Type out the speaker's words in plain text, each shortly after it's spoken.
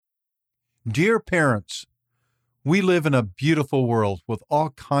Dear parents, we live in a beautiful world with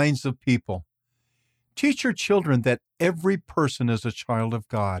all kinds of people. Teach your children that every person is a child of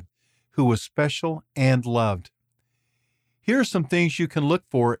God who is special and loved. Here are some things you can look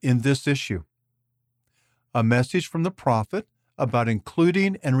for in this issue. A message from the prophet about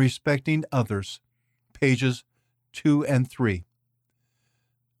including and respecting others, pages 2 and 3.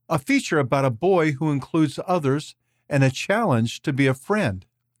 A feature about a boy who includes others and a challenge to be a friend,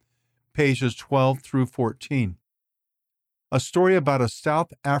 pages 12 through 14. A story about a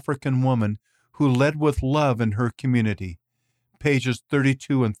South African woman who led with love in her community, pages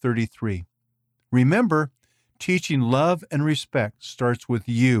 32 and 33. Remember, teaching love and respect starts with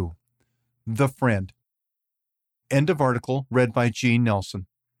you, the friend. End of article read by Gene Nelson.